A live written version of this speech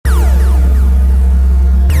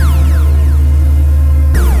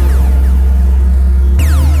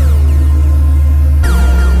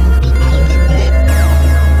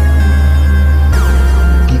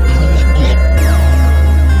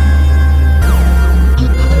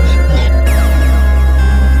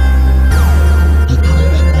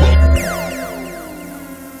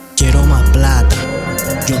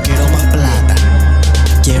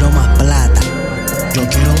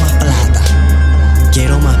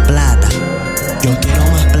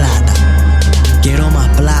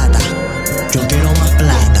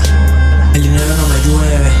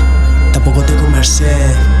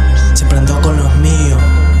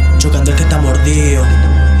jodido.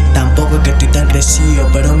 Tampoco es que estoy tan crecido,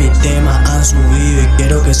 pero mis temas han subido y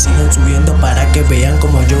quiero que sigan subiendo para que vean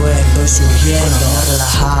como yo estoy surgiendo.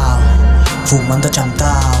 Relajado, fumando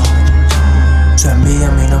chantado. Su envidia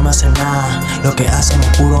a mí no me hace nada, lo que hacen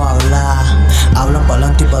es puro hablar. Hablan para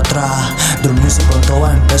adelante y para atrás, dormir si pronto va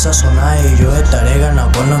a empezar a sonar. Y yo estaré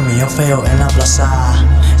ganando con los míos feos en la plaza.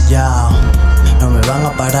 Ya, no me van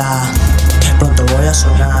a parar, pronto voy a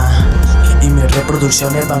sonar. Y mis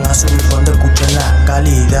reproducciones van a subir cuando escuchen la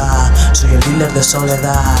calidad. Soy el dealer de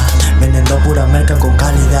soledad, vendiendo pura merca con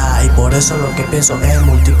calidad. Y por eso lo que pienso es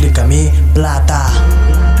multiplicar mi plata.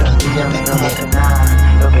 Su envidia a mí no me hace nada,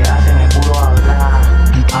 lo que hacen es puro hablar.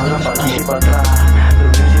 Hablan para adelante y para atrás,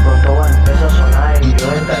 dormir si pronto va a empezar a sonar. Y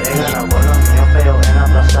yo estaré ganando con los míos feos en la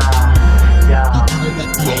plaza. Ya,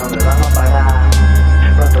 no me van a parar,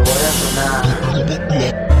 pronto voy a sonar.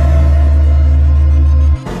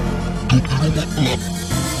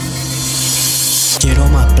 Quiero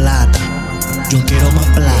más plata, yo quiero más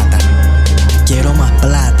plata. Quiero más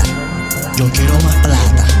plata, yo quiero más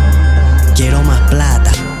plata. Quiero más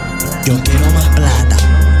plata, yo quiero más plata.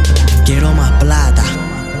 Quiero más plata,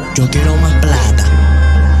 yo quiero más plata.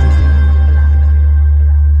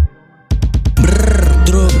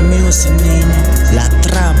 Drug Music, niño, la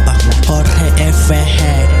trampa, Jorge FG.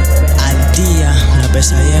 Al día, la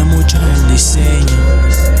pesadilla de muchos en el diseño.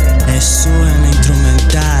 Jesús en la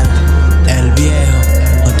instrumental, el viejo,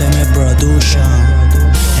 OTM Production.